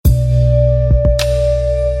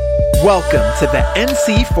Welcome to the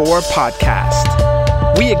NC4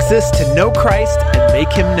 podcast. We exist to know Christ and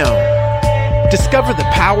make him known. Discover the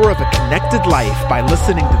power of a connected life by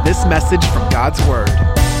listening to this message from God's Word.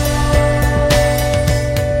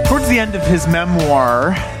 Towards the end of his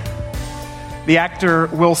memoir, the actor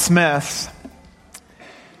Will Smith,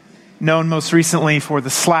 known most recently for the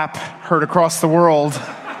slap heard across the world,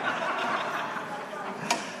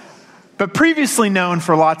 but previously known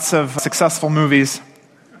for lots of successful movies,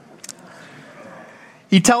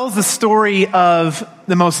 he tells the story of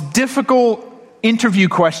the most difficult interview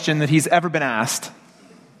question that he's ever been asked.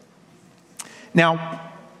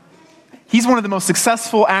 Now, he's one of the most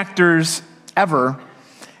successful actors ever,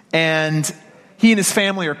 and he and his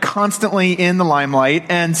family are constantly in the limelight.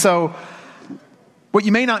 And so, what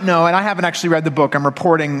you may not know, and I haven't actually read the book, I'm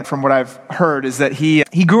reporting from what I've heard, is that he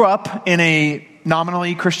grew up in a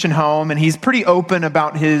nominally Christian home, and he's pretty open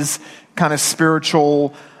about his kind of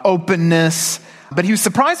spiritual openness. But he was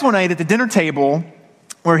surprised one night at the dinner table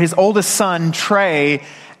where his oldest son, Trey,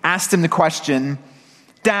 asked him the question,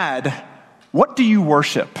 "Dad, what do you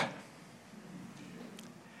worship?"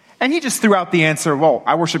 And he just threw out the answer, "Well,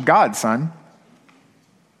 I worship God, son."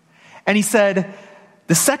 And he said,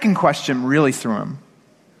 the second question really threw him.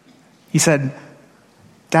 He said,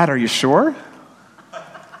 "Dad, are you sure?"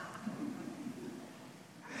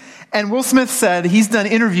 And Will Smith said he's done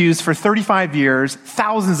interviews for 35 years,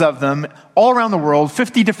 thousands of them, all around the world,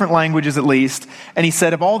 50 different languages at least. And he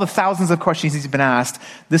said of all the thousands of questions he's been asked,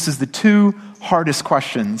 this is the two hardest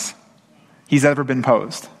questions he's ever been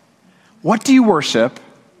posed. What do you worship?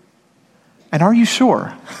 And are you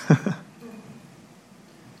sure?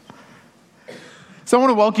 So I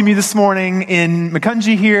want to welcome you this morning in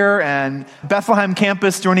Macungie here and Bethlehem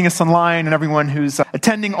campus joining us online and everyone who's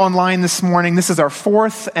attending online this morning. This is our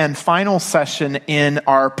fourth and final session in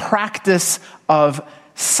our practice of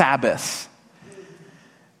Sabbath.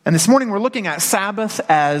 And this morning we're looking at Sabbath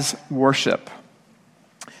as worship.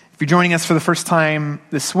 If you're joining us for the first time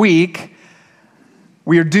this week,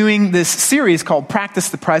 we are doing this series called Practice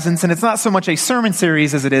the Presence, and it's not so much a sermon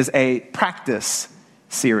series as it is a practice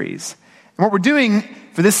series. And what we're doing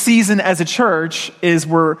for this season as a church is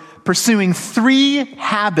we're pursuing 3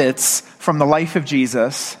 habits from the life of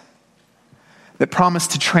Jesus that promise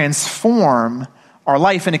to transform our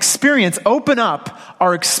life and open up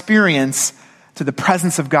our experience to the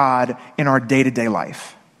presence of God in our day-to-day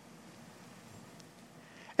life.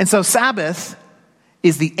 And so Sabbath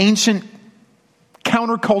is the ancient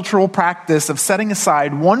countercultural practice of setting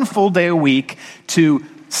aside one full day a week to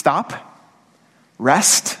stop,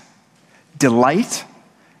 rest, delight,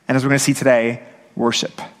 and as we're going to see today,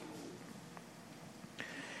 worship.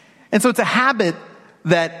 And so it's a habit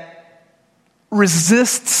that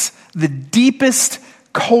resists the deepest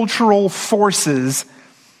cultural forces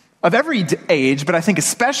of every age, but I think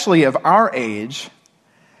especially of our age,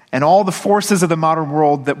 and all the forces of the modern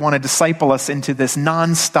world that want to disciple us into this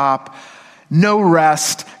nonstop, no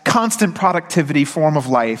rest, constant productivity form of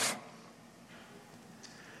life.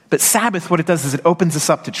 But Sabbath, what it does is it opens us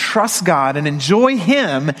up to trust God and enjoy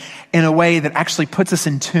him in a way that actually puts us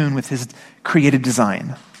in tune with his created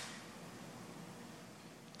design.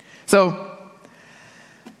 So,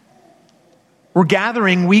 we're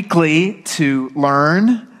gathering weekly to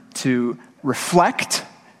learn, to reflect,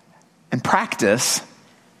 and practice.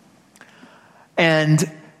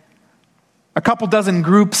 And a couple dozen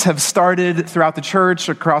groups have started throughout the church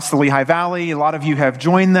across the Lehigh Valley. A lot of you have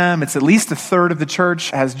joined them. It's at least a third of the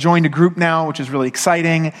church has joined a group now, which is really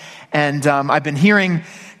exciting. And I've been hearing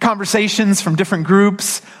conversations from different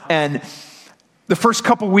groups. And the first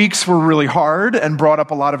couple weeks were really hard and brought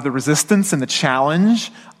up a lot of the resistance and the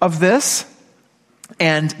challenge of this.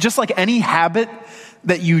 And just like any habit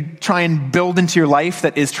that you try and build into your life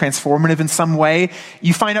that is transformative in some way,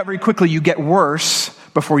 you find out very quickly you get worse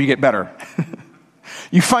before you get better.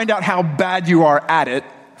 You find out how bad you are at it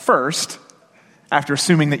first, after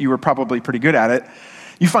assuming that you were probably pretty good at it.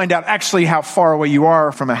 You find out actually how far away you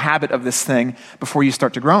are from a habit of this thing before you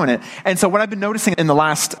start to grow in it. And so what I've been noticing in the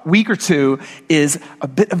last week or two is a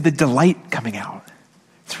bit of the delight coming out.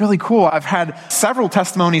 It's really cool. I've had several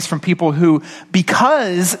testimonies from people who,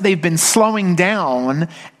 because they've been slowing down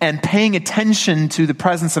and paying attention to the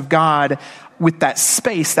presence of God with that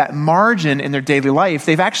space, that margin in their daily life,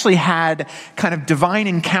 they've actually had kind of divine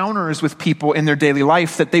encounters with people in their daily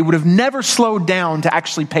life that they would have never slowed down to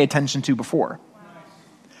actually pay attention to before.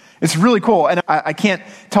 It's really cool. And I can't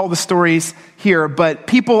tell the stories here, but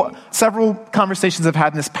several conversations I've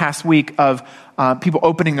had in this past week of people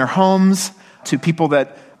opening their homes to people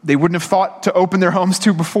that they wouldn't have thought to open their homes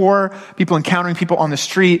to before, people encountering people on the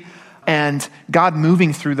street, and God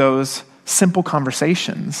moving through those simple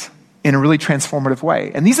conversations in a really transformative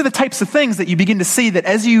way. And these are the types of things that you begin to see that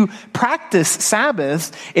as you practice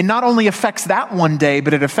Sabbath, it not only affects that one day,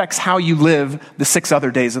 but it affects how you live the 6 other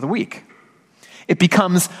days of the week. It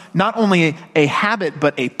becomes not only a habit,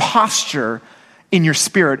 but a posture in your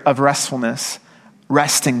spirit of restfulness,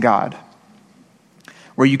 rest in God,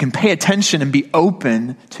 where you can pay attention and be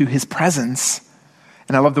open to his presence.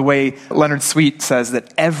 And I love the way Leonard Sweet says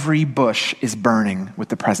that every bush is burning with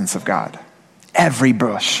the presence of God. Every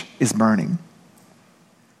bush is burning.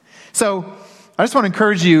 So I just want to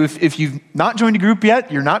encourage you, if you've not joined a group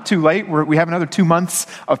yet, you're not too late. We have another 2 months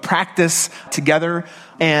of practice together.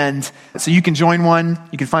 And so you can join one.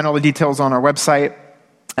 You can find all the details on our website.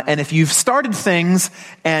 And if you've started things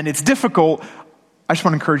and it's difficult, I just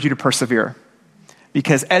want to encourage you to persevere.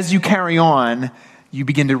 Because as you carry on, you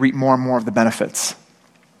begin to reap more and more of the benefits.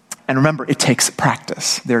 And remember, it takes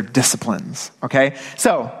practice. They're disciplines, okay?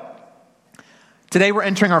 So, today we're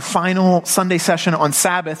entering our final Sunday session on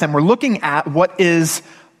Sabbath, and we're looking at what is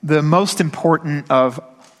the most important of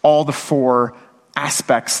all the 4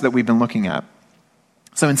 aspects that we've been looking at.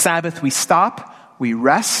 So in Sabbath, we stop, we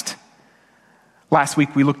rest. Last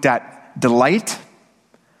week we looked at delight.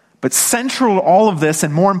 But central to all of this,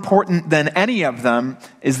 and more important than any of them,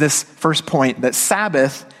 is this first point, that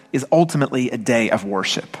Sabbath is ultimately a day of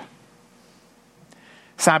worship.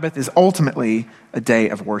 Sabbath is ultimately a day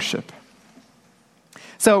of worship.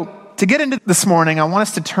 So, to get into this morning, I want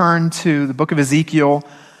us to turn to the book of Ezekiel,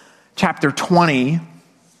 chapter 20.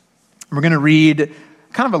 We're going to read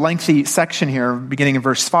kind of a lengthy section here, beginning in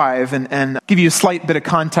verse 5, and give you a slight bit of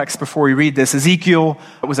context before we read this. Ezekiel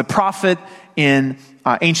was a prophet in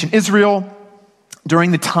ancient Israel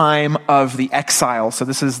during the time of the exile. So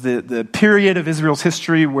this is the period of Israel's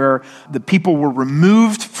history where the people were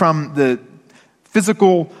removed from the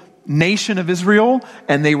physical nation of Israel,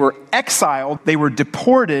 and they were exiled. They were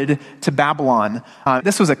deported to Babylon.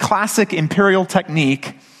 This was a classic imperial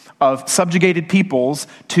technique of subjugated peoples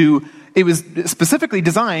it was specifically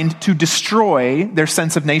designed to destroy their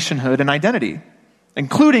sense of nationhood and identity,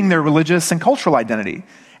 including their religious and cultural identity.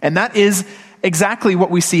 And that is exactly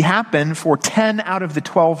what we see happen for 10 out of the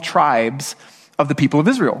 12 tribes of the people of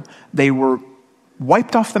Israel. They were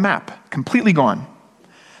wiped off the map, completely gone.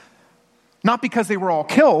 Not because they were all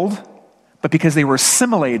killed, but because they were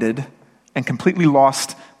assimilated and completely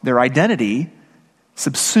lost their identity,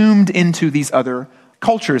 subsumed into these other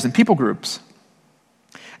cultures and people groups.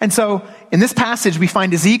 And so, in this passage, we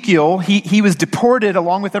find Ezekiel. He was deported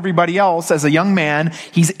along with everybody else as a young man.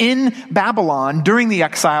 He's in Babylon during the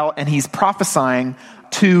exile, and he's prophesying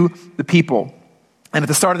to the people. And at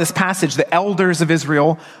the start of this passage, the elders of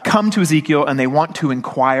Israel come to Ezekiel, and they want to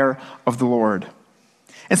inquire of the Lord.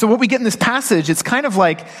 And so what we get in this passage, it's kind of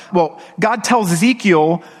like, God tells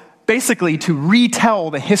Ezekiel basically to retell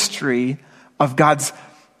the history of God's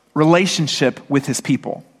relationship with his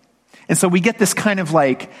people. And so we get this kind of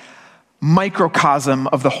like microcosm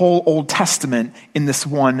of the whole Old Testament in this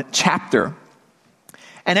one chapter.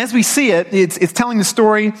 And as we see it, it's telling the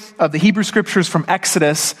story of the Hebrew scriptures from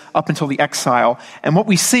Exodus up until the exile. And what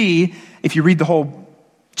we see, if you read the whole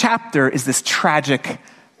chapter, is this tragic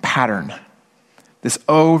pattern. This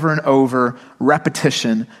over and over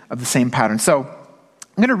repetition of the same pattern. So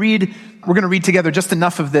we're going to read together just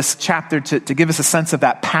enough of this chapter to give us a sense of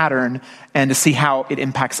that pattern and to see how it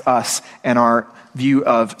impacts us and our view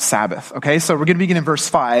of Sabbath. Okay, so we're going to begin in verse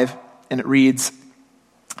 5, and it reads,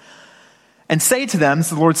 "And say to them," this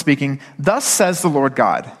is the Lord speaking, "Thus says the Lord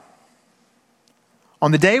God,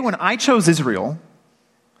 on the day when I chose Israel,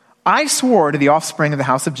 I swore to the offspring of the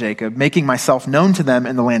house of Jacob, making myself known to them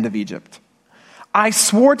in the land of Egypt. I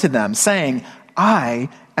swore to them, saying, I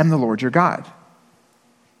am the Lord your God.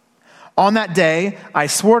 On that day, I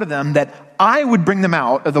swore to them that I would bring them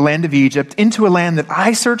out of the land of Egypt into a land that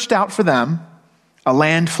I searched out for them, a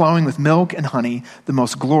land flowing with milk and honey, the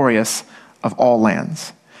most glorious of all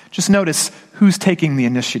lands." Just notice who's taking the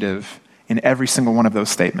initiative in every single one of those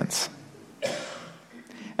statements.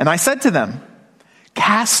 "And I said to them,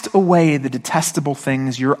 cast away the detestable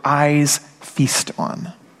things your eyes feast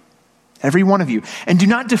on, every one of you, and do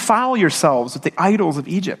not defile yourselves with the idols of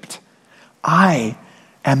Egypt. I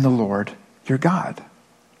am the Lord your God."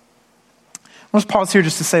 Let's pause here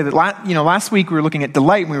just to say that last week we were looking at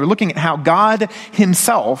delight, and we were looking at how God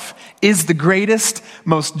himself is the greatest,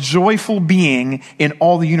 most joyful being in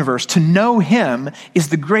all the universe. To know him is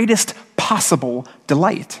the greatest possible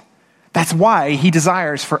delight. That's why he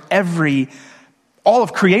desires for all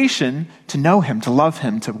of creation to know him, to love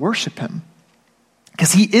him, to worship him.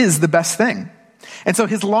 Because he is the best thing. And so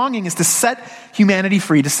his longing is to set humanity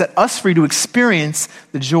free, to set us free, to experience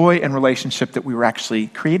the joy and relationship that we were actually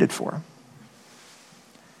created for,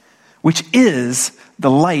 which is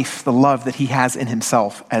the life, the love that he has in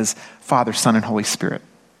himself as Father, Son, and Holy Spirit.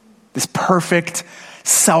 This perfect,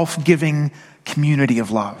 self-giving community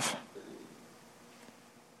of love.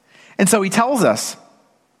 And so he tells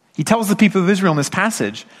the people of Israel in this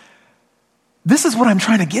passage, this is what I'm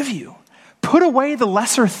trying to give you. Put away the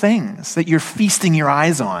lesser things that you're feasting your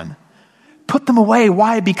eyes on. Put them away.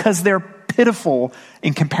 Why? Because they're pitiful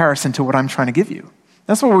in comparison to what I'm trying to give you.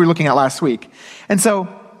 That's what we were looking at last week. And so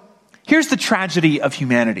here's the tragedy of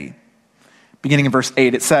humanity. Beginning in verse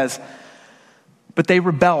 8, it says, "But they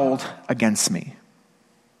rebelled against me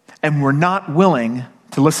and were not willing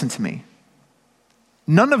to listen to me.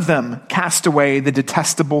 None of them cast away the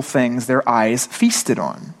detestable things their eyes feasted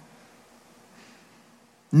on,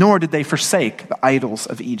 nor did they forsake the idols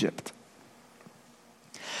of Egypt.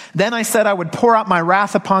 Then I said I would pour out my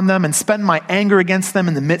wrath upon them and spend my anger against them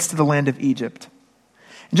in the midst of the land of Egypt."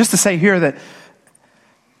 And just to say here that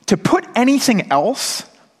to put anything else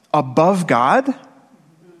above God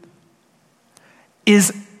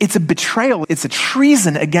it's a betrayal, it's a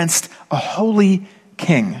treason against a holy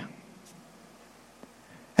king.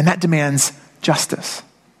 And that demands justice.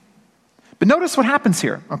 But notice what happens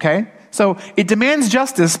here, okay? So it demands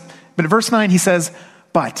justice, but at verse 9 he says,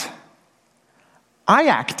 "But I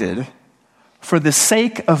acted for the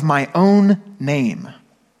sake of my own name,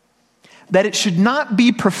 that it should not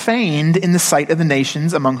be profaned in the sight of the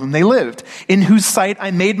nations among whom they lived, in whose sight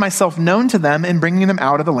I made myself known to them in bringing them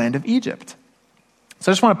out of the land of Egypt."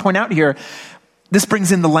 So I just want to point out here, this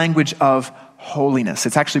brings in the language of holiness.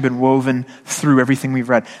 It's actually been woven through everything we've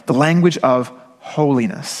read. The language of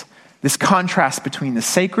holiness. This contrast between the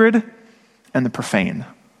sacred and the profane.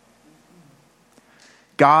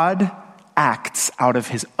 God acts out of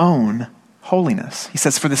his own holiness. He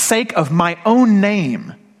says, "For the sake of my own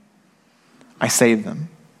name, I saved them."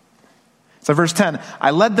 So verse 10, "I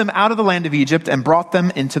led them out of the land of Egypt and brought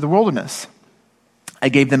them into the wilderness. I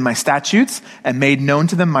gave them my statutes and made known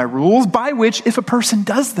to them my rules, by which if a person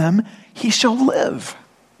does them, he shall live.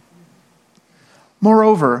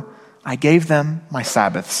 Moreover, I gave them my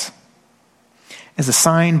Sabbaths as a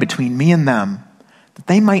sign between me and them, that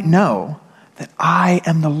they might know that I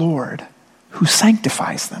am the Lord who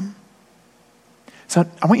sanctifies them." So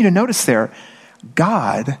I want you to notice there,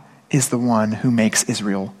 God is the one who makes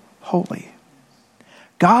Israel holy.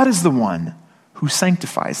 God is the one who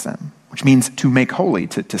sanctifies them, which means to make holy,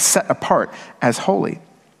 to set apart as holy.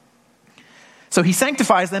 So he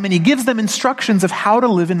sanctifies them and he gives them instructions of how to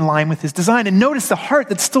live in line with his design. And notice the heart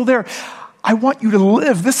that's still there. I want you to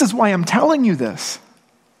live. This is why I'm telling you this.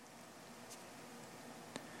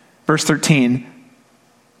 Verse 13,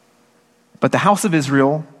 "But the house of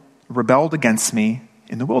Israel rebelled against me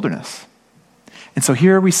in the wilderness." And so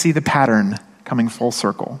here we see the pattern coming full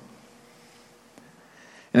circle.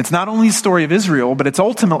 And it's not only the story of Israel, but it's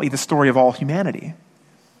ultimately the story of all humanity.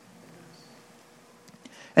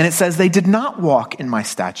 And it says, "They did not walk in my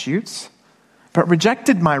statutes, but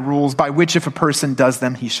rejected my rules, by which if a person does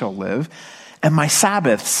them, he shall live. And my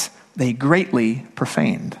Sabbaths they greatly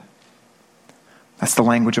profaned." That's the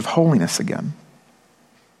language of holiness again.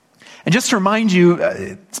 And just to remind you,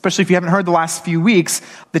 especially if you haven't heard the last few weeks,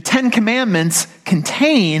 the 10 Commandments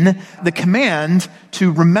contain the command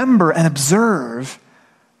to remember and observe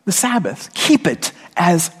the Sabbath. Keep it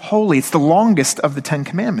as holy. It's the longest of the 10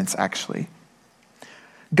 Commandments, actually.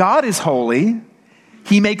 God is holy.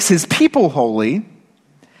 He makes his people holy.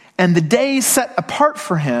 And the day set apart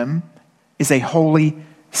for him is a holy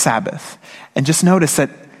Sabbath. And just notice that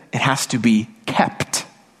it has to be kept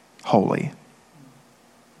holy.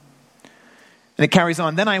 And it carries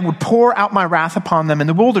on, "Then I would pour out my wrath upon them in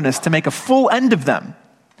the wilderness to make a full end of them.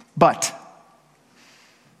 But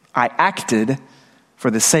I acted for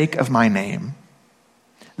the sake of my name,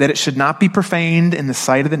 that it should not be profaned in the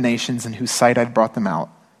sight of the nations in whose sight I'd brought them out.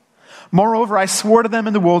 Moreover, I swore to them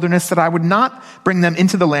in the wilderness that I would not bring them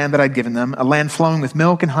into the land that I'd given them, a land flowing with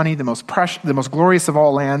milk and honey, the most glorious of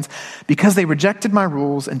all lands, because they rejected my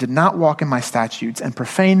rules and did not walk in my statutes and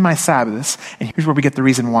profaned my Sabbaths." And here's where we get the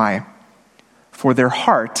reason why. "For their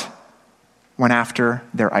heart went after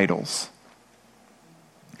their idols.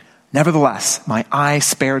 Nevertheless, my eye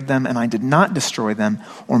spared them, and I did not destroy them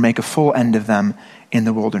or make a full end of them in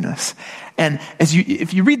the wilderness." And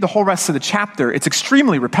if you read the whole rest of the chapter, it's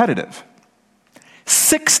extremely repetitive.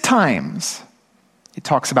 6 times it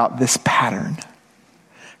talks about this pattern.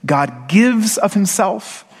 God gives of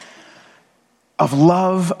himself, of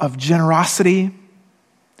love, of generosity.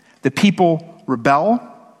 The people rebel,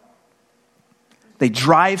 They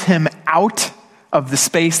drive him out of the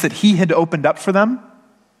space that he had opened up for them.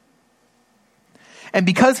 And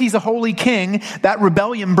because he's a holy king, that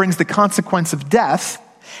rebellion brings the consequence of death.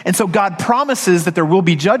 And so God promises that there will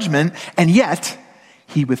be judgment, and yet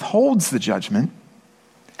he withholds the judgment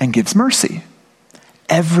and gives mercy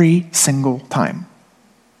every single time.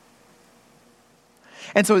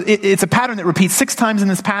 And so it's a pattern that repeats 6 times in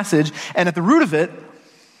this passage, and at the root of it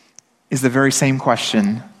is the very same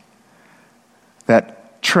question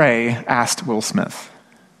that Trey asked Will Smith.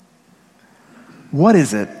 What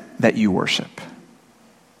is it that you worship?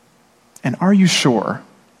 And are you sure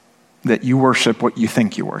that you worship what you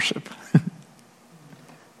think you worship?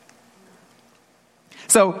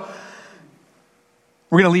 So,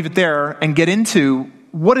 we're going to leave it there and get into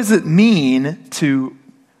what does it mean to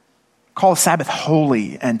call a Sabbath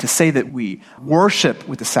holy and to say that we worship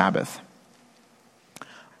with the Sabbath.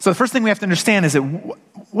 So the first thing we have to understand is that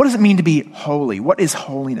what does it mean to be holy? What is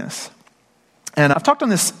holiness? And I've talked on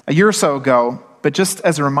this a year or so ago, but just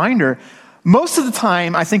as a reminder, most of the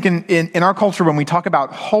time, I think in our culture when we talk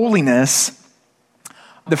about holiness,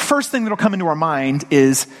 the first thing that will come into our mind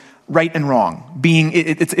is right and wrong.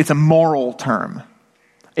 It's a moral term.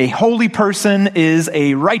 A holy person is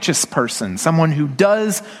a righteous person, someone who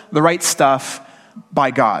does the right stuff by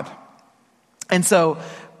God. And so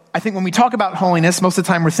I think when we talk about holiness, most of the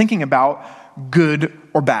time we're thinking about good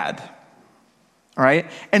or bad. All right?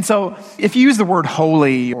 And so if you use the word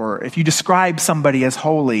holy or if you describe somebody as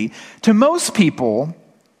holy, to most people,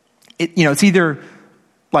 it's either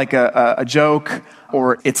like a joke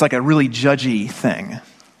or it's like a really judgy thing,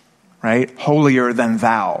 right? Holier than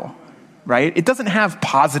thou. Right? It doesn't have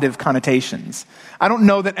positive connotations. I don't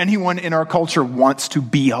know that anyone in our culture wants to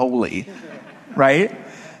be holy. Right?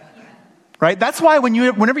 Right? That's why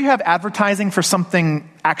whenever you have advertising for something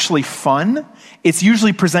actually fun, it's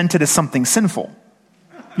usually presented as something sinful.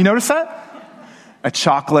 You notice that? A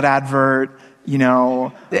chocolate advert,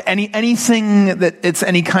 anything that it's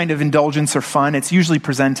any kind of indulgence or fun, it's usually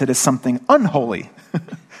presented as something unholy.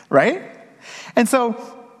 Right? And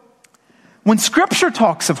so when Scripture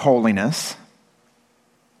talks of holiness,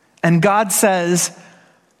 and God says,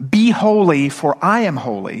 be holy for I am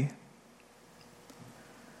holy,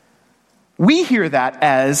 we hear that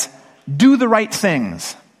as, do the right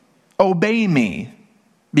things, obey me,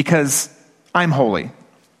 because I'm holy.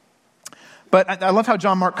 But I love how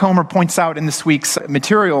John Mark Comer points out in this week's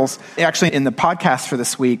materials, actually in the podcast for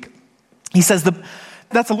this week, he says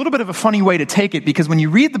that's a little bit of a funny way to take it, because when you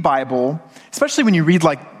read the Bible, especially when you read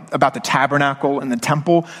about the tabernacle and the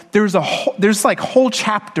temple, there's whole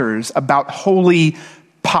chapters about holy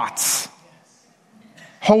pots,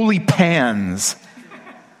 holy pans,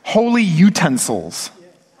 holy utensils,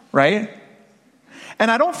 right?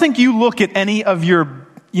 And I don't think you look at any of your,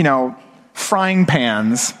 frying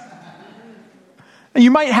pans.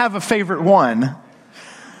 You might have a favorite one,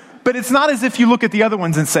 but it's not as if you look at the other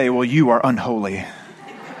ones and say, well, you are unholy.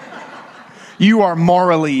 You are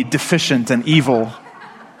morally deficient and evil.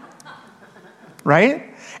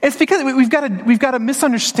 Right? It's because we've got a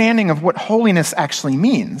misunderstanding of what holiness actually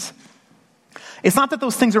means. It's not that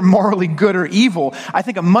those things are morally good or evil. I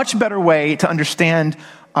think a much better way to understand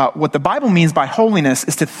what the Bible means by holiness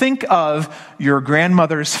is to think of your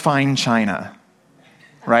grandmother's fine china,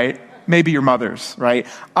 right? Maybe your mother's, right?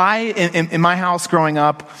 In my house growing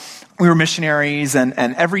up, we were missionaries, and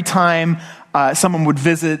every time someone would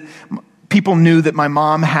visit, people knew that my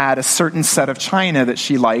mom had a certain set of china that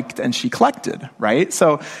she liked and she collected, right?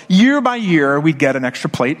 So year by year, we'd get an extra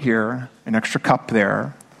plate here, an extra cup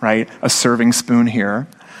there, right? A serving spoon here.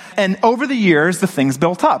 And over the years, the things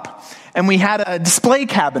built up. And we had a display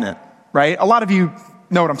cabinet, right? A lot of you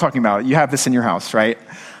know what I'm talking about. You have this in your house, right?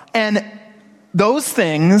 And those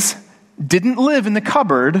things didn't live in the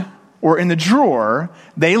cupboard or in the drawer.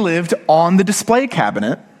 They lived on the display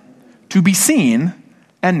cabinet to be seen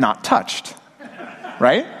and not touched,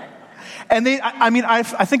 right? And I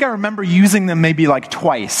think I remember using them maybe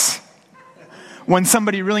twice. When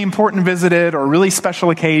somebody really important visited or a really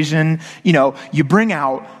special occasion, you bring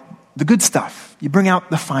out the good stuff. You bring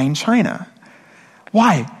out the fine china.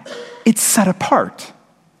 Why? It's set apart.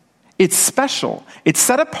 It's special. It's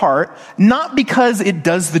set apart not because it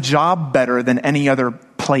does the job better than any other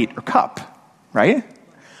plate or cup, right?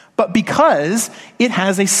 But because it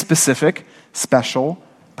has a specific, special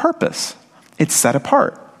purpose. It's set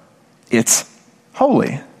apart. It's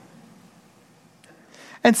holy.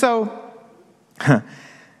 And so,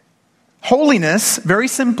 holiness, very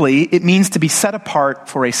simply, it means to be set apart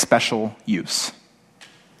for a special use.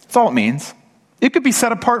 That's all it means. It could be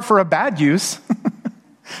set apart for a bad use.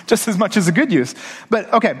 just as much as a good use.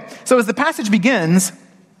 But okay, so as the passage begins,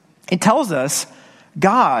 it tells us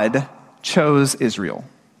God chose Israel.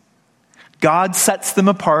 God sets them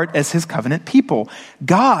apart as his covenant people.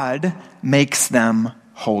 God makes them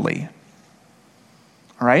holy.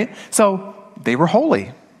 All right? So they were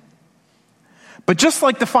holy. But just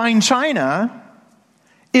like the fine china,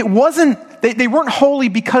 it wasn't, they weren't holy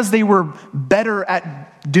because they were better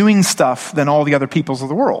at doing stuff than all the other peoples of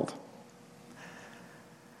the world.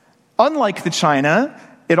 Unlike the china,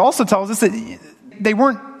 it also tells us that they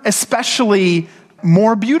weren't especially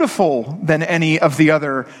more beautiful than any of the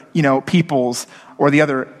other, peoples or the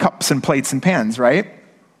other cups and plates and pans, right?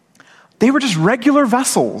 They were just regular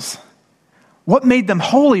vessels. What made them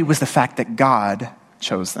holy was the fact that God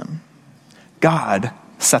chose them. God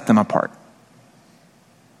set them apart.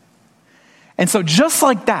 And so just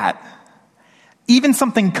like that, even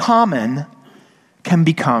something common can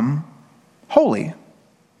become holy.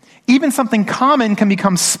 Even something common can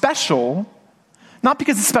become special, not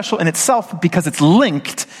because it's special in itself, but because it's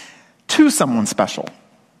linked to someone special,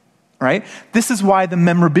 right? This is why the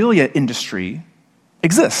memorabilia industry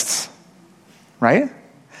exists, right?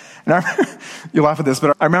 And you laugh at this,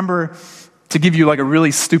 but I remember, to give you like a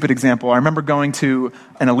really stupid example, I remember going to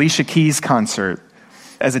an Alicia Keys concert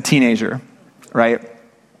as a teenager, right?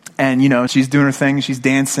 And, she's doing her thing, she's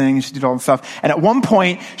dancing, she did all this stuff. And at one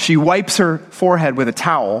point, she wipes her forehead with a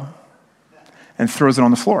towel and throws it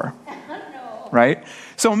on the floor. Right?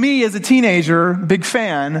 So me as a teenager, big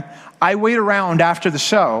fan, I wait around after the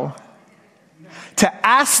show to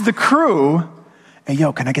ask the crew, hey,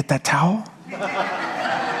 yo, can I get that towel?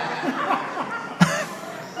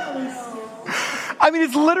 I mean,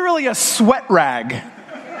 it's literally a sweat rag,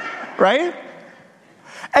 right?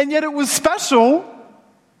 And yet it was special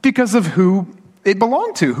because of who it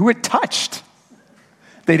belonged to, who it touched.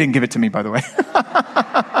 They didn't give it to me, by the way.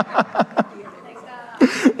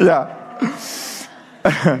 Yeah.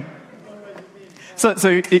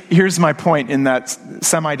 So here's my point in that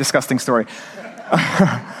semi-disgusting story.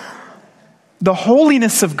 The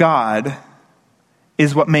holiness of God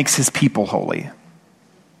is what makes his people holy.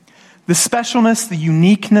 The specialness, the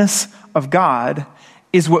uniqueness of God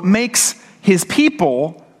is what makes his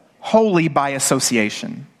people holy by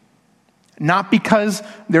association. Not because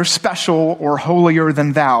they're special or holier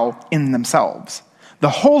than thou in themselves. The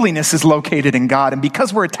holiness is located in God, and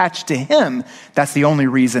because we're attached to him, that's the only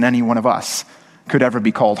reason any one of us could ever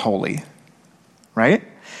be called holy, right?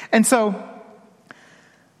 And so,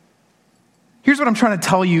 here's what I'm trying to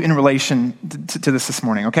tell you in relation to this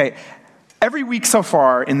morning, okay? Every week so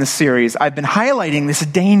far in this series, I've been highlighting this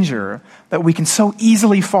danger that we can so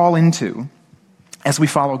easily fall into as we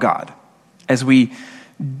follow God, as we,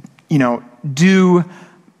 do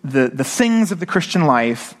the things of the Christian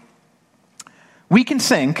life. We can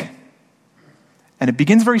think, and it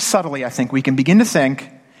begins very subtly, I think, we can begin to think,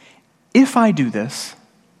 if I do this,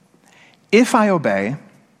 if I obey,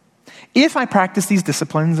 if I practice these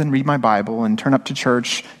disciplines and read my Bible and turn up to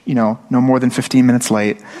church, no more than 15 minutes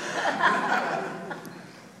late,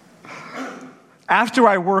 after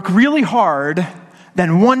I work really hard,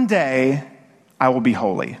 then one day I will be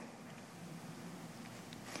holy.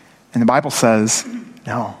 And the Bible says,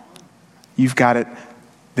 no, you've got it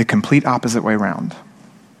the complete opposite way around.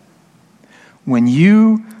 When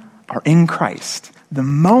you are in Christ, the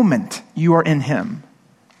moment you are in him,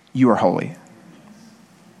 you are holy.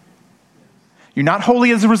 You're not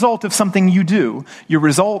holy as a result of something you do.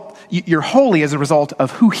 You're holy as a result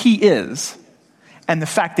of who he is and the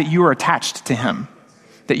fact that you are attached to him,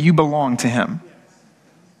 that you belong to him.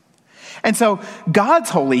 And so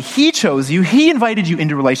God's holy. He chose you. He invited you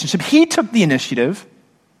into relationship. He took the initiative.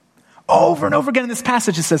 Over and over again in this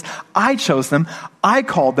passage it says, I chose them, I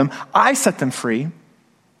called them, I set them free.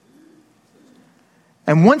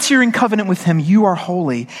 And once you're in covenant with him, you are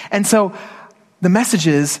holy. And so the message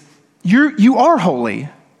is, you are holy.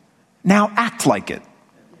 Now act like it.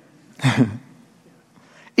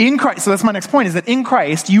 In Christ, so that's my next point, is that in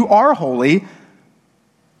Christ, you are holy.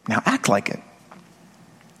 Now act like it.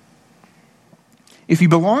 If you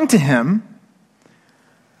belong to him,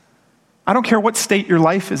 I don't care what state your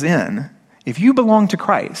life is in, if you belong to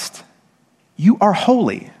Christ, you are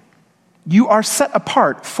holy. You are set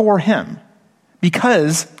apart for him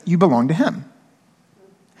because you belong to him.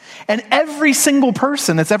 And every single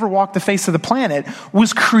person that's ever walked the face of the planet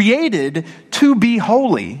was created to be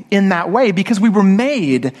holy in that way because we were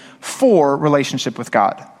made for relationship with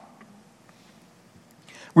God.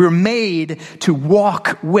 We were made to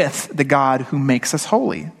walk with the God who makes us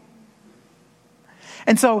holy.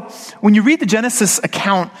 And so when you read the Genesis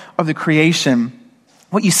account of the creation,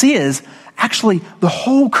 what you see is actually the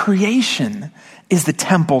whole creation is the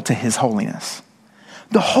temple to his holiness.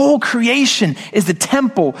 The whole creation is the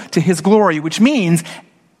temple to his glory, which means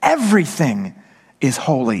everything is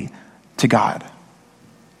holy to God.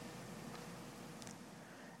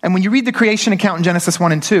 And when you read the creation account in Genesis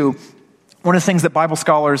 1 and 2, one of the things that Bible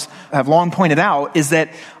scholars have long pointed out is that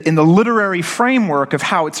in the literary framework of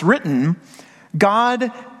how it's written,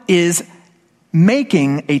 God is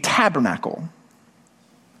making a tabernacle.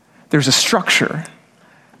 There's a structure.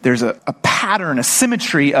 There's a pattern, a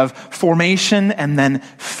symmetry of formation and then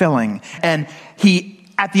filling. And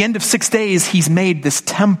at the end of 6 days, he's made this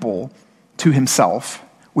temple to himself,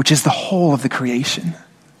 which is the whole of the creation.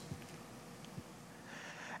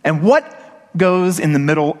 And what goes in the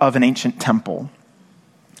middle of an ancient temple?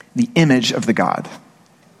 The image of the God,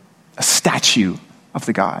 a statue of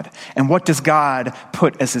the God. And what does God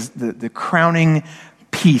put as the crowning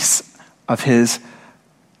piece of his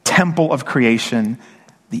temple of creation?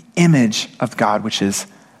 The image of God, which is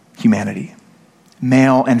humanity,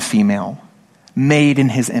 male and female, made in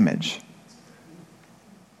his image.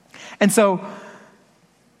 And so,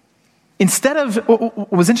 instead of,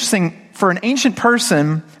 what was interesting, for an ancient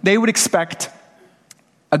person, they would expect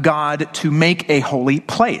a God to make a holy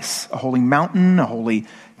place, a holy mountain, a holy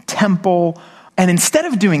temple. And instead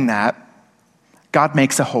of doing that, God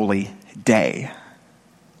makes a holy day.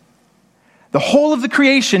 The whole of the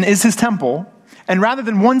creation is his temple. And rather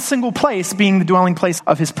than one single place being the dwelling place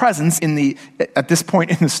of his presence at this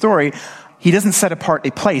point in the story, he doesn't set apart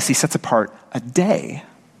a place, he sets apart a day.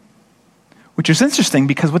 Which is interesting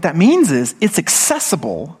because what that means is it's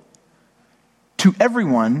accessible to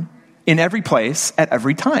everyone in every place at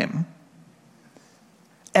every time.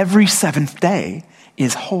 Every seventh day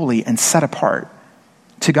is holy and set apart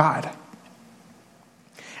to God.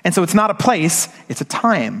 And so it's not a place, it's a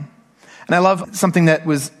time. And I love something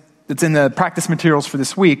that's in the practice materials for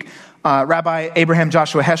this week. Rabbi Abraham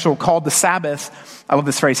Joshua Heschel called the Sabbath, I love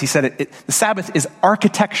this phrase, he said the Sabbath is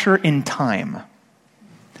architecture in time.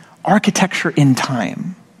 Architecture in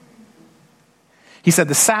time. He said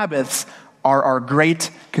the Sabbaths are our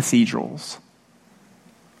great cathedrals.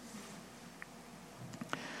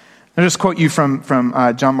 I'll just quote you from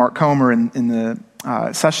John Mark Comer in the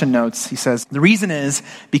session notes. He says, the reason is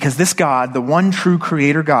because this God, the one true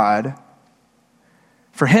creator God,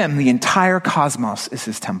 for him, the entire cosmos is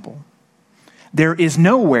his temple. There is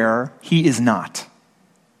nowhere he is not.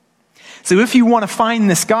 So if you want to find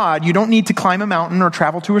this God, you don't need to climb a mountain or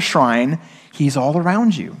travel to a shrine. He's all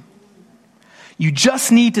around you. You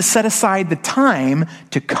just need to set aside the time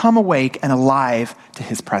to come awake and alive to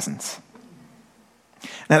his presence.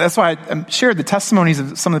 Now, that's why I shared the testimonies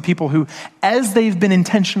of some of the people who, as they've been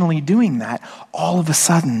intentionally doing that, all of a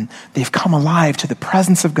sudden, they've come alive to the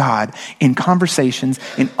presence of God in conversations,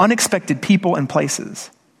 in unexpected people and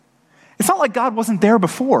places. It's not like God wasn't there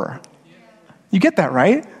before. You get that,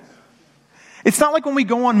 right? It's not like when we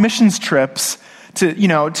go on missions trips to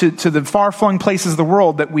the far-flung places of the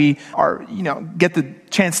world that we are, get the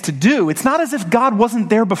chance to do. It's not as if God wasn't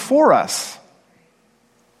there before us.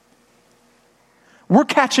 We're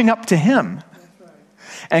catching up to him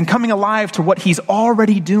and coming alive to what he's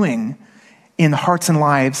already doing in the hearts and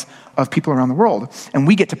lives of people around the world. And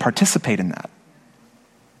we get to participate in that.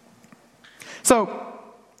 So,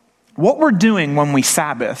 what we're doing when we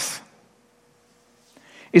Sabbath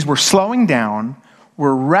is we're slowing down,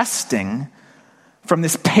 we're resting from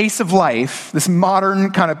this pace of life, this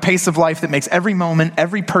modern kind of pace of life that makes every moment,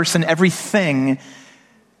 every person, everything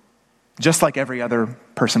just like every other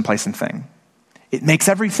person, place, and thing. It makes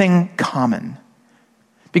everything common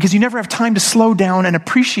because you never have time to slow down and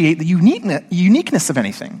appreciate the uniqueness of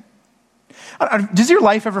anything. Does your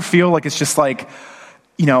life ever feel like it's just like,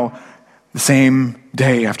 the same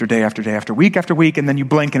day after day after day after week, and then you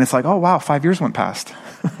blink and it's like, oh wow, 5 years went past.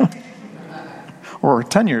 Or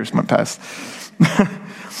 10 years went past.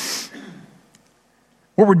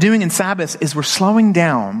 What we're doing in Sabbath is we're slowing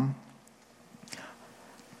down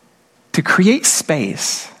to create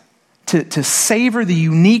space to savor the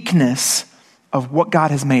uniqueness of what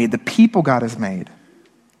God has made, the people God has made.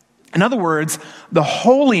 In other words, the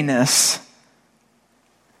holiness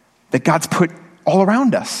that God's put all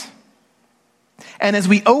around us. And as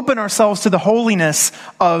we open ourselves to the holiness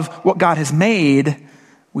of what God has made,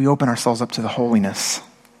 we open ourselves up to the holiness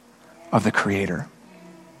of the Creator.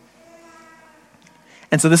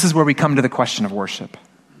 And so this is where we come to the question of worship.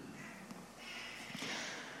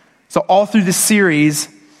 So all through this series,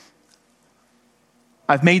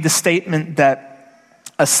 I've made the statement that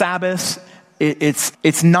a Sabbath,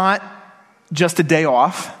 it's not just a day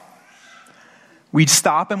off. We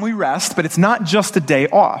stop and we rest, but it's not just a day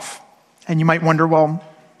off. And you might wonder, well,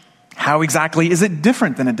 how exactly is it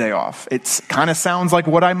different than a day off? It kind of sounds like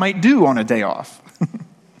what I might do on a day off,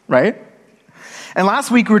 right? And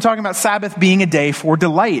last week we were talking about Sabbath being a day for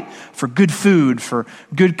delight, for good food, for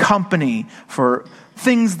good company, for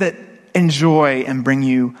things that enjoy and bring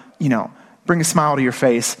you, bring a smile to your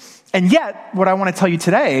face. And yet, what I want to tell you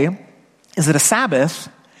today is that a Sabbath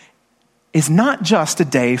is not just a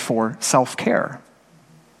day for self-care.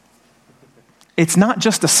 It's not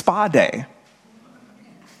just a spa day.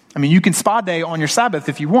 I mean, you can spa day on your Sabbath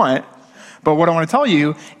if you want, but what I want to tell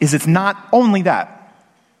you is it's not only that.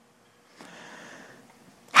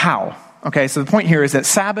 How? Okay, so the point here is that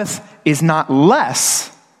Sabbath is not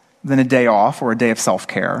less than a day off or a day of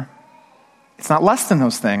self-care. It's not less than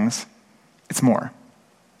those things. It's more.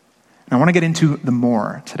 And I want to get into the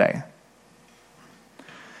more today.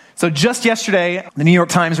 So just yesterday, the New York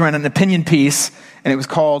Times ran an opinion piece, and it was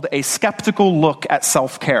called A Skeptical Look at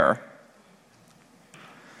Self-Care.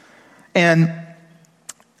 And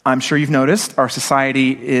I'm sure you've noticed our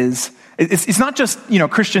society it's not just,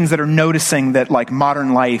 Christians that are noticing that like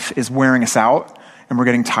modern life is wearing us out and we're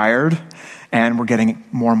getting tired and we're getting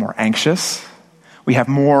more and more anxious. We have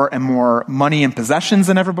more and more money and possessions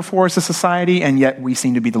than ever before as a society, and yet we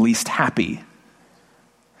seem to be the least happy.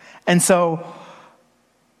 And so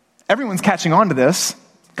everyone's catching on to this.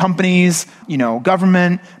 Companies,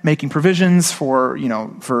 government making provisions for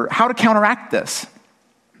how to counteract this.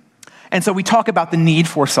 And so we talk about the need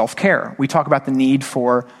for self-care. We talk about the need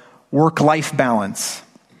for work-life balance.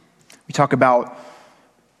 We talk about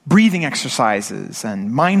breathing exercises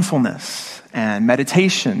and mindfulness and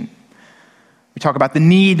meditation. We talk about the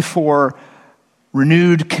need for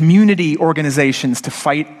renewed community organizations to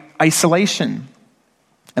fight isolation.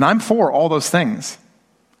 And I'm for all those things.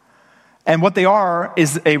 And what they are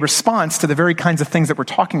is a response to the very kinds of things that we're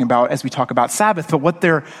talking about as we talk about Sabbath. But what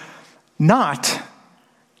they're not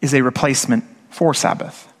is a replacement for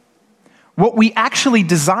Sabbath. What we actually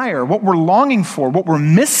desire, what we're longing for, what we're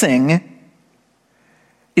missing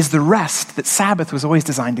is the rest that Sabbath was always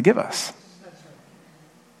designed to give us.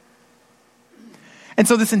 And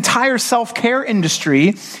so this entire self-care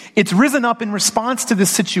industry, it's risen up in response to this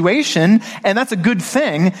situation, and that's a good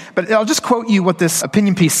thing. But I'll just quote you what this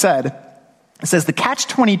opinion piece said. It says, the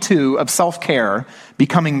catch-22 of self-care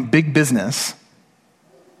becoming big business.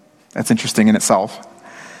 That's interesting in itself.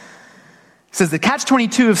 It says the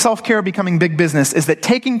catch-22 of self-care becoming big business is that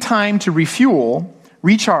taking time to refuel,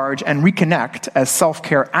 recharge, and reconnect as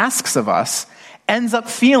self-care asks of us ends up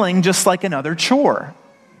feeling just like another chore.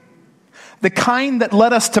 The kind that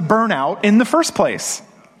led us to burnout in the first place.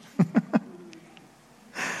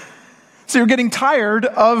 So you're getting tired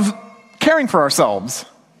of caring for ourselves.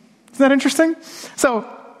 Isn't that interesting? So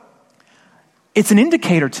it's an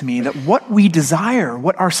indicator to me that what we desire,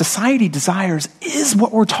 what our society desires, is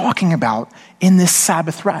what we're talking about in this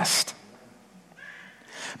Sabbath rest.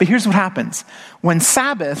 But here's what happens. When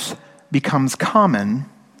Sabbath becomes common,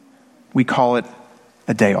 we call it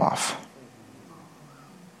a day off.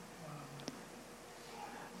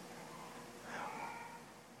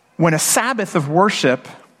 When a Sabbath of worship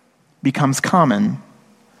becomes common,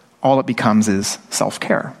 all it becomes is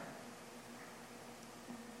self-care.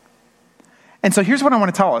 And so here's what I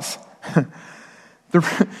want to tell us.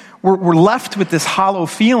 We're left with this hollow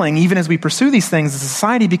feeling even as we pursue these things as a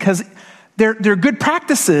society because they're good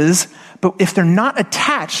practices, but if they're not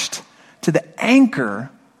attached to the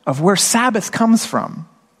anchor of where Sabbath comes from,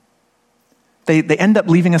 they end up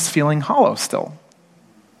leaving us feeling hollow still.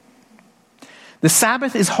 The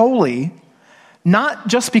Sabbath is holy not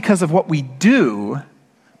just because of what we do,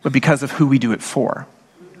 but because of who we do it for.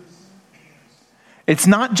 It's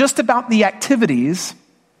not just about the activities,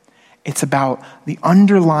 it's about the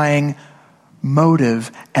underlying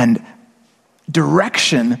motive and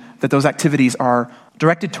direction that those activities are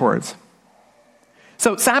directed towards.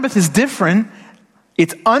 So Sabbath is different,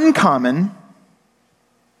 it's uncommon,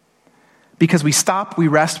 because we stop, we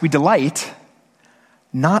rest, we delight,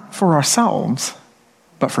 not for ourselves,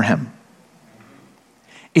 but for Him.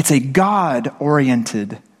 It's a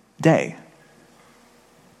God-oriented day.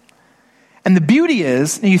 And the beauty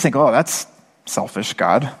is, and you think, oh, that's selfish,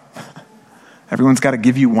 God. Everyone's got to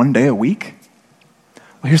give you one day a week.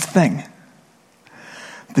 Well, here's the thing.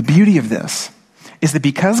 The beauty of this is that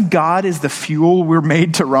because God is the fuel we're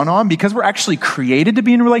made to run on, because we're actually created to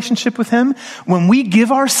be in relationship with Him, when we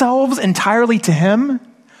give ourselves entirely to Him,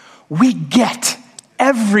 we get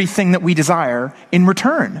everything that we desire in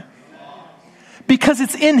return. Because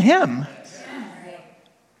it's in Him.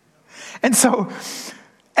 And so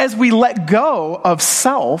as we let go of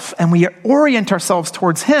self and we orient ourselves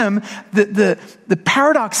towards him, the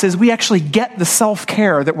paradox is we actually get the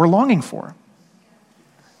self-care that we're longing for.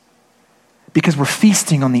 Because we're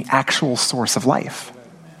feasting on the actual source of life.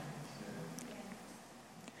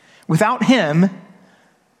 Without him,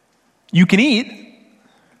 you can eat,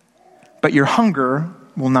 but your hunger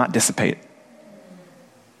will not dissipate.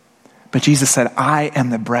 But Jesus said, I am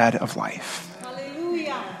the bread of life.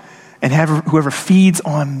 Hallelujah. And whoever feeds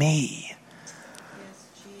on me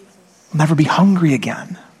will never be hungry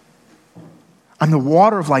again. I'm the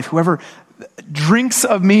water of life. Whoever drinks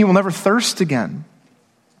of me will never thirst again.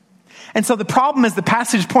 And so the problem, as the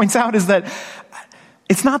passage points out, is that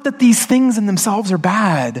it's not that these things in themselves are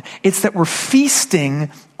bad. It's that we're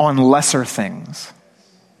feasting on lesser things.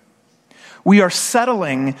 We are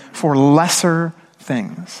settling for lesser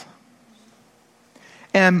things.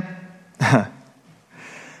 And,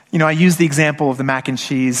 I use the example of the mac and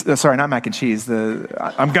cheese. Sorry, not mac and cheese.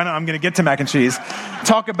 I'm gonna get to mac and cheese.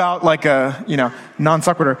 Talk about like a, non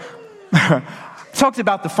sequitur. Talked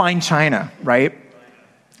about the fine china, right?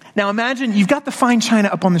 Now imagine you've got the fine china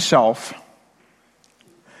up on the shelf,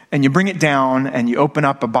 and you bring it down, and you open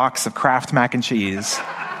up a box of Kraft mac and cheese,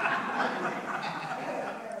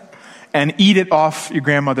 and eat it off your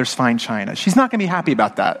grandmother's fine china. She's not going to be happy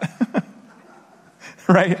about that.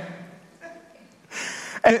 Right?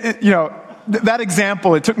 And, that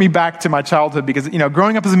example, it took me back to my childhood because,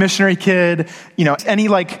 growing up as a missionary kid, any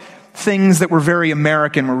things that were very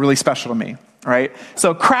American were really special to me, right?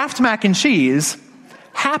 So Kraft mac and cheese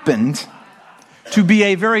happened to be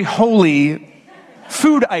a very holy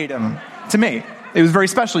food item to me. It was very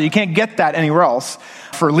special. You can't get that anywhere else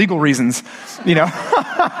for legal reasons,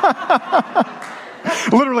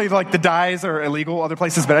 Literally, the dyes are illegal other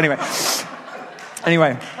places, but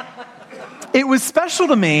anyway. It was special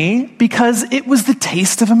to me because it was the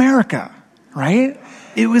taste of America, right?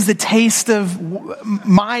 It was the taste of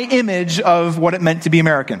my image of what it meant to be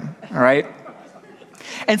American, all right?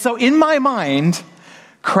 And so in my mind,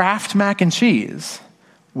 Kraft mac and cheese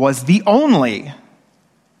was the only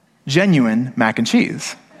genuine mac and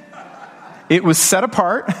cheese. It was set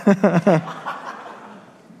apart.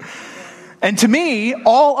 And to me,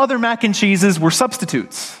 all other mac and cheeses were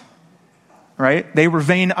substitutes, right? They were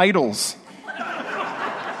vain idols.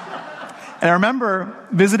 And I remember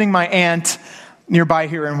visiting my aunt nearby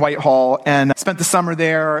here in Whitehall and spent the summer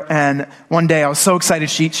there. And one day I was so excited.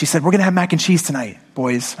 She said, we're going to have mac and cheese tonight,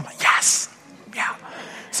 boys. I'm like, yes. Yeah.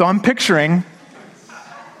 So I'm picturing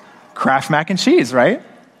Kraft mac and cheese, right?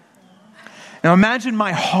 Now imagine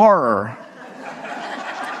my horror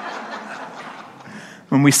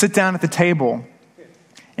when we sit down at the table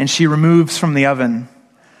and she removes from the oven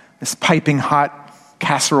this piping hot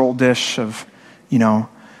casserole dish of,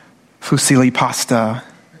 fusilli pasta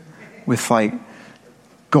with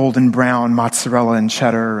golden brown mozzarella and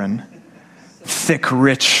cheddar and thick,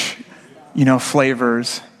 rich,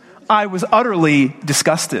 flavors. I was utterly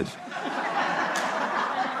disgusted.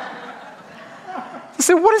 I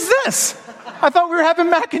said, what is this? I thought we were having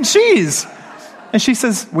mac and cheese. And she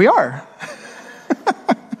says, we are.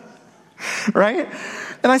 Right?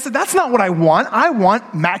 And I said, that's not what I want. I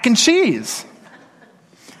want mac and cheese.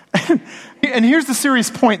 And here's the serious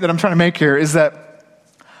point that I'm trying to make here is that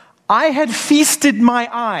I had feasted my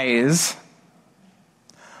eyes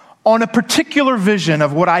on a particular vision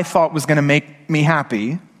of what I thought was going to make me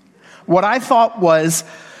happy, what I thought was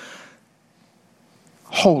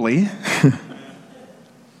holy.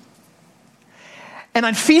 And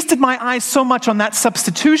I'd feasted my eyes so much on that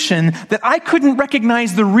substitution that I couldn't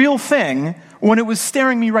recognize the real thing when it was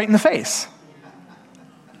staring me right in the face.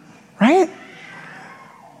 Right?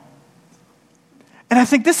 And I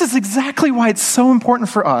think this is exactly why it's so important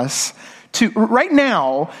for us to, right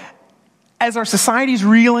now, as our society's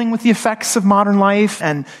reeling with the effects of modern life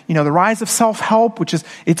and, the rise of self-help,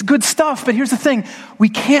 it's good stuff, but here's the thing, we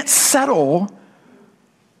can't settle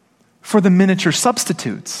for the miniature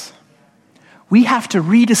substitutes. We have to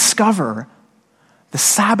rediscover the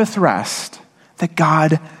Sabbath rest that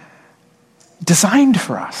God designed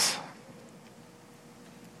for us.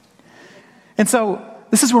 And so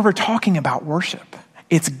this is where we're talking about worship.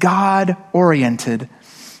 It's God-oriented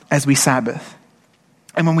as we Sabbath.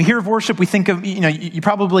 And when we hear of worship, we think of, you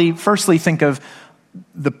probably firstly think of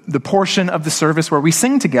the portion of the service where we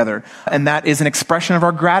sing together. And that is an expression of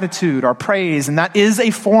our gratitude, our praise, and that is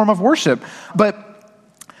a form of worship. But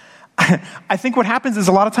I think what happens is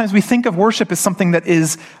a lot of times we think of worship as something that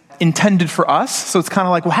is intended for us. So it's kind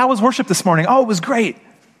of like, well, how was worship this morning? Oh, it was great.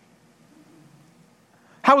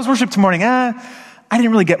 How was worship this morning? I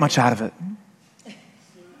didn't really get much out of it.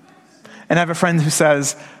 And I have a friend who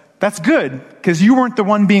says, that's good, because you weren't the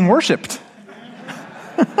one being worshiped.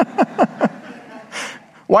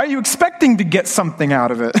 Why are you expecting to get something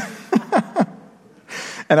out of it?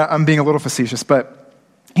 And I'm being a little facetious, but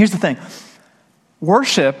here's the thing.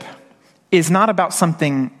 Worship is not about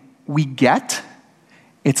something we get,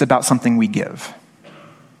 it's about something we give.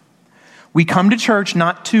 We come to church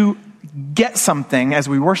not to get something as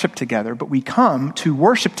we worship together, but we come to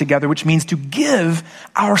worship together, which means to give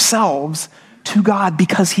ourselves to God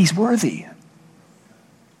because He's worthy.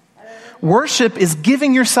 Worship is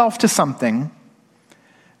giving yourself to something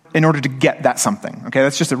in order to get that something. Okay,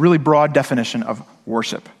 that's just a really broad definition of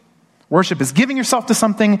worship. Worship is giving yourself to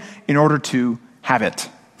something in order to have it.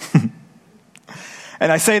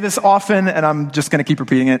 And I say this often, and I'm just going to keep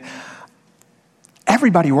repeating it.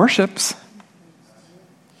 Everybody worships.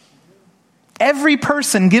 Every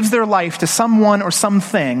person gives their life to someone or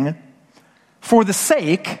something for the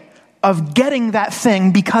sake of getting that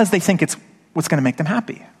thing because they think it's what's going to make them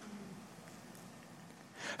happy.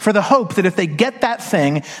 For the hope that if they get that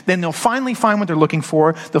thing, then they'll finally find what they're looking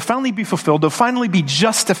for, they'll finally be fulfilled, they'll finally be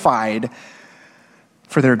justified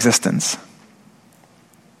for their existence.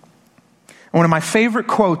 And one of my favorite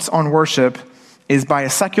quotes on worship is by a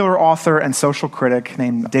secular author and social critic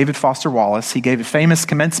named David Foster Wallace. He gave a famous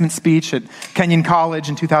commencement speech at Kenyon College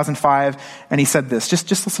in 2005, and he said this. Just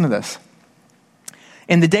listen to this.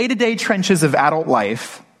 In the day-to-day trenches of adult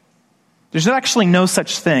life, there's actually no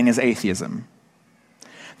such thing as atheism.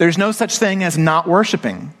 There's no such thing as not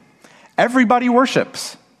worshiping. Everybody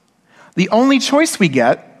worships. The only choice we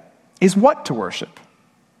get is what to worship.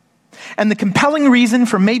 And the compelling reason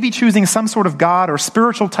for maybe choosing some sort of God or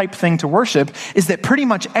spiritual type thing to worship is that pretty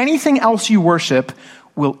much anything else you worship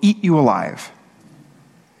will eat you alive.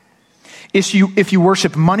 If you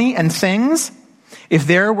worship money and things, if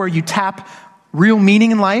they're where you tap real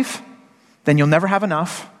meaning in life, then you'll never have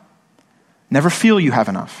enough, never feel you have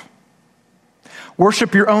enough.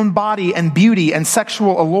 Worship your own body and beauty and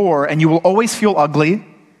sexual allure, and you will always feel ugly.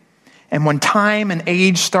 And when time and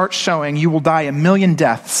age start showing, you will die 1,000,000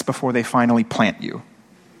 deaths before they finally plant you.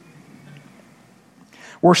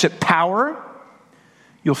 Worship power,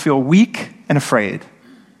 you'll feel weak and afraid.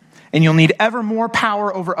 And you'll need ever more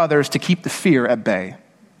power over others to keep the fear at bay.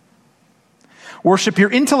 Worship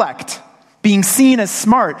your intellect, being seen as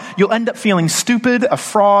smart, you'll end up feeling stupid, a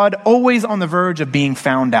fraud, always on the verge of being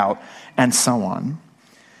found out, and so on.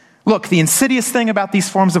 Look, the insidious thing about these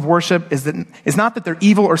forms of worship is not that they're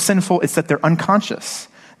evil or sinful, it's that they're unconscious.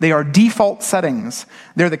 They are default settings.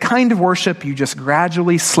 They're the kind of worship you just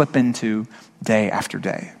gradually slip into day after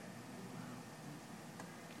day.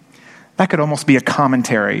 That could almost be a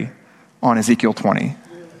commentary on Ezekiel 20.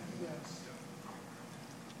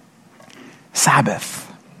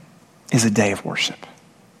 Sabbath is a day of worship.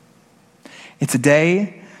 It's a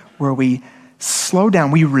day where we slow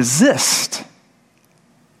down, we resist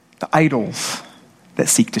the idols that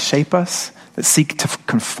seek to shape us, that seek to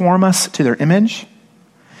conform us to their image,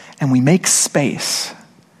 and we make space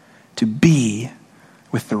to be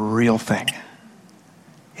with the real thing.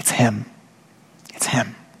 It's Him. It's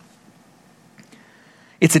Him.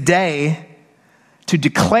 It's a day to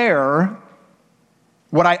declare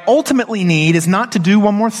what I ultimately need is not to do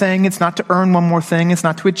one more thing, it's not to earn one more thing, it's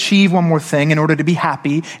not to achieve one more thing in order to be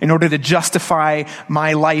happy, in order to justify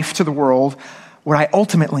my life to the world. What I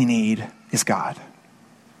ultimately need is God.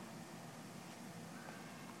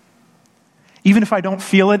 Even if I don't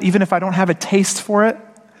feel it, even if I don't have a taste for it,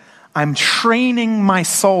 I'm training my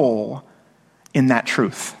soul in that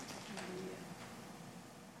truth.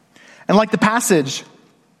 And like the passage,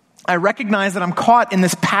 I recognize that I'm caught in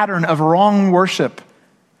this pattern of wrong worship.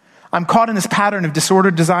 I'm caught in this pattern of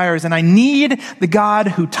disordered desires, and I need the God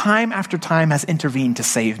who time after time has intervened to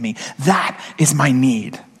save me. That is my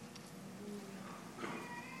need.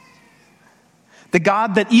 The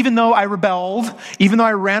God that even though I rebelled, even though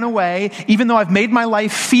I ran away, even though I've made my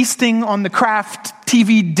life feasting on the Kraft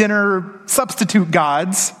TV dinner substitute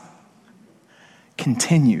gods,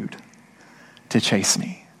 continued to chase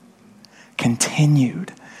me,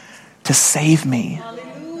 continued to save me.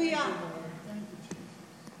 Hallelujah.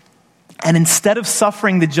 And instead of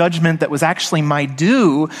suffering the judgment that was actually my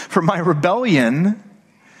due for my rebellion,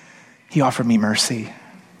 He offered me mercy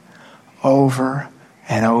over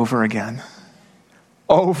and over again.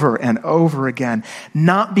 Over and over again.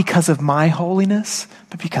 Not because of my holiness,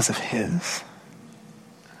 but because of His.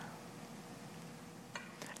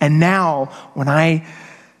 And now, when I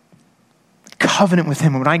covenant with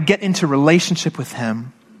Him, when I get into relationship with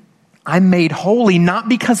Him, I'm made holy not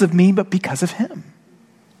because of me, but because of Him.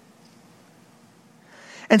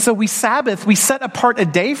 And so we Sabbath, we set apart a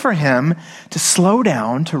day for him to slow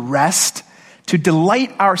down, to rest, to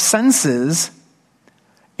delight our senses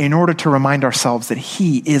in order to remind ourselves that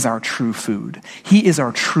he is our true food. He is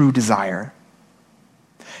our true desire.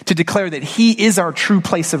 To declare that he is our true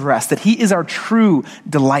place of rest, that he is our true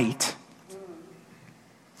delight.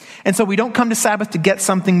 And so we don't come to Sabbath to get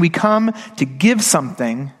something, we come to give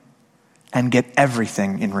something and get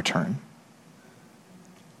everything in return.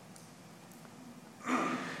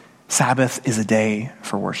 Sabbath is a day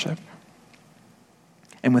for worship.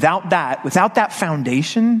 And without that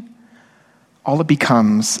foundation, all it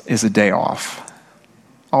becomes is a day off.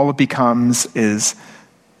 All it becomes is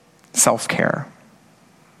self-care.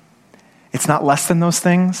 It's not less than those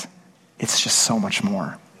things. It's just so much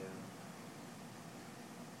more.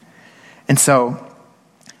 And so,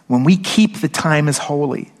 when we keep the time as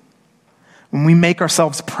holy, when we make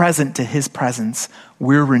ourselves present to his presence,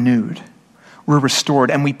 we're renewed. We're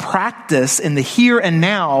restored. And we practice in the here and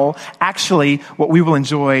now, actually, what we will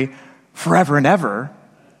enjoy forever and ever,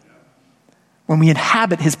 when we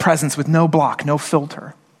inhabit his presence with no block, no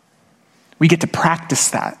filter. We get to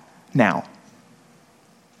practice that now.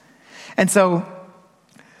 And so,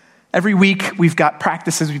 every week we've got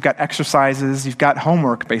practices, we've got exercises, you've got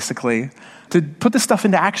homework, basically, to put this stuff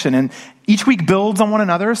into action. And each week builds on one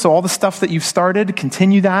another, so all the stuff that you've started,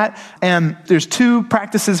 continue that. And there's 2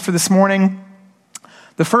 practices for this morning.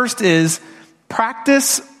 The first is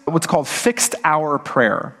practice what's called fixed hour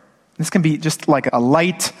prayer. This can be just like a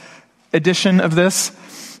light edition of this.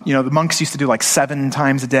 You know, the monks used to do like 7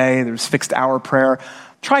 times a day. There's fixed hour prayer.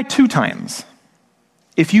 Try 2 times.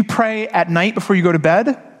 If you pray at night before you go to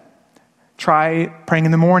bed, try praying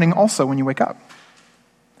in the morning also when you wake up.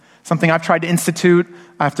 Something I've tried to institute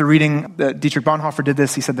after reading Dietrich Bonhoeffer did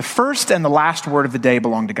this. He said, the first and the last word of the day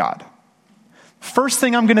belong to God. First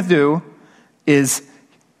thing I'm going to do is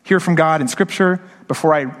hear from God in Scripture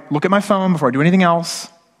before I look at my phone, before I do anything else.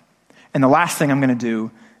 And the last thing I'm going to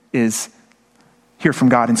do is hear from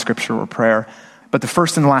God in Scripture or prayer. But the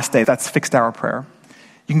first and the last day, that's fixed hour prayer.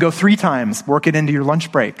 You can go 3 times, work it into your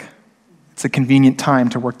lunch break. It's a convenient time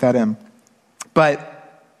to work that in. But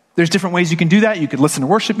there's different ways you can do that. You could listen to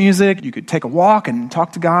worship music. You could take a walk and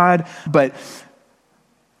talk to God. But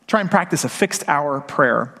try and practice a fixed hour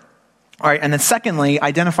prayer. All right, and then secondly,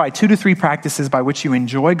 identify 2 to 3 practices by which you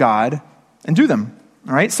enjoy God and do them.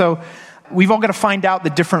 All right, so we've all got to find out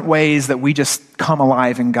the different ways that we just come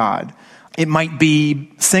alive in God. It might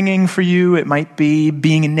be singing for you. It might be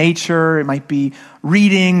being in nature. It might be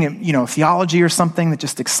reading, theology or something that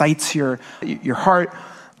just excites your heart.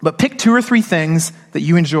 But pick 2 or 3 things that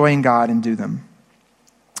you enjoy in God and do them.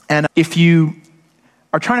 And if you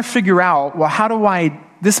are trying to figure out, well,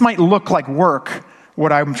 this might look like work,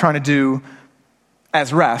 what I'm trying to do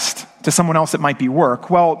as rest. To someone else, it might be work.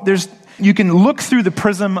 Well, you can look through the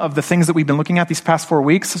prism of the things that we've been looking at these past 4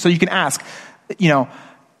 weeks. So you can ask, am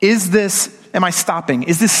I stopping?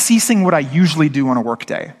 Is this ceasing what I usually do on a work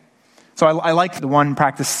day? So I like the one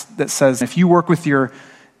practice that says, if you work with your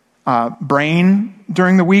brain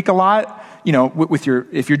during the week a lot,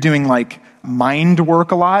 if you're doing like mind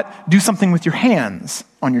work a lot, do something with your hands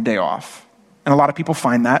on your day off. And a lot of people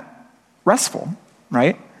find that restful,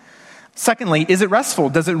 right? Secondly, is it restful?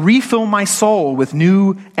 Does it refill my soul with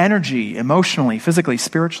new energy, emotionally, physically,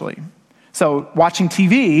 spiritually? So watching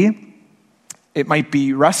TV, it might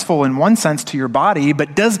be restful in one sense to your body,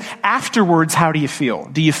 but afterwards, how do you feel?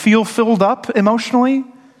 Do you feel filled up emotionally?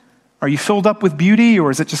 Are you filled up with beauty,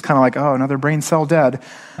 or is it just kind of like, oh, another brain cell dead?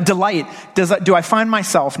 Delight. Do I find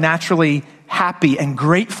myself naturally happy and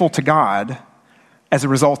grateful to God as a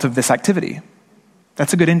result of this activity?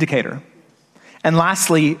 That's a good indicator. And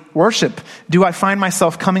lastly, worship. Do I find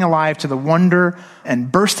myself coming alive to the wonder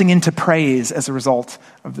and bursting into praise as a result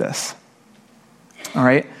of this? All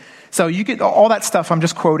right? So you get all that stuff. I'm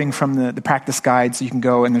just quoting from the practice guide, so you can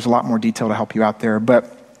go, and there's a lot more detail to help you out there.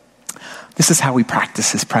 But this is how we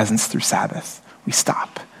practice his presence through Sabbath. We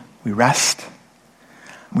stop, we rest,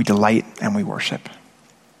 we delight, and we worship.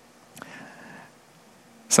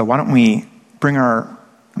 So why don't we bring our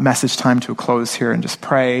message time to a close here and just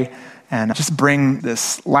pray and just bring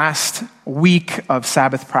this last week of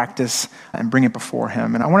Sabbath practice and bring it before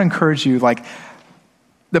him. And I want to encourage you,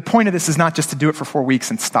 the point of this is not just to do it for 4 weeks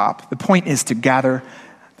and stop. The point is to gather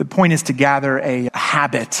a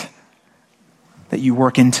habit that you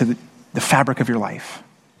work into the fabric of your life.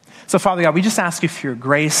 So Father God, we just ask you for your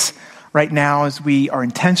grace right now as we are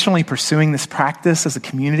intentionally pursuing this practice as a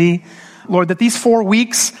community. Lord, that these 4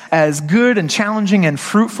 weeks, as good and challenging and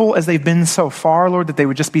fruitful as they've been so far, Lord, that they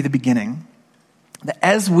would just be the beginning. That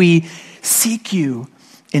as we seek you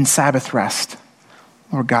in Sabbath rest,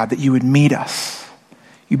 Lord God, that you would meet us.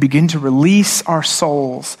 You begin to release our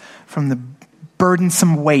souls from the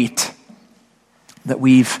burdensome weight that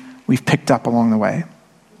we've picked up along the way.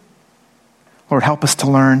 Lord, help us to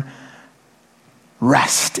learn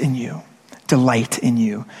rest in you, delight in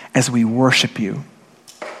you as we worship you.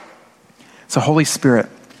 So Holy Spirit,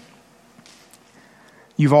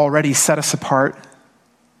 you've already set us apart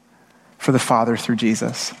for the Father through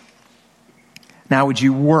Jesus. Now would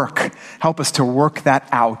you help us to work that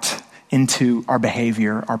out into our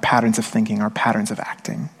behavior, our patterns of thinking, our patterns of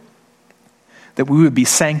acting. That we would be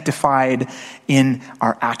sanctified in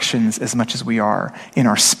our actions as much as we are in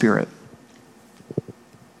our spirit.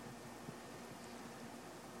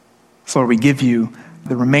 So Lord, we give you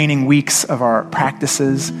the remaining weeks of our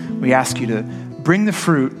practices. We ask you to bring the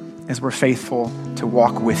fruit as we're faithful to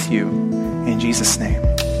walk with you. In Jesus' name,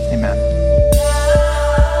 amen.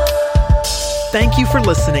 Thank you for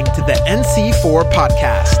listening to the NC4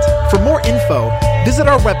 podcast. For more info, visit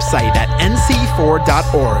our website at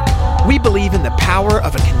nc4.org. We believe in the power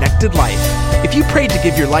of a connected life. If you prayed to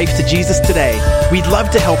give your life to Jesus today, we'd love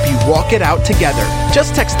to help you walk it out together.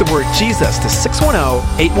 Just text the word Jesus to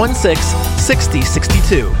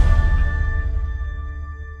 610-816-6062.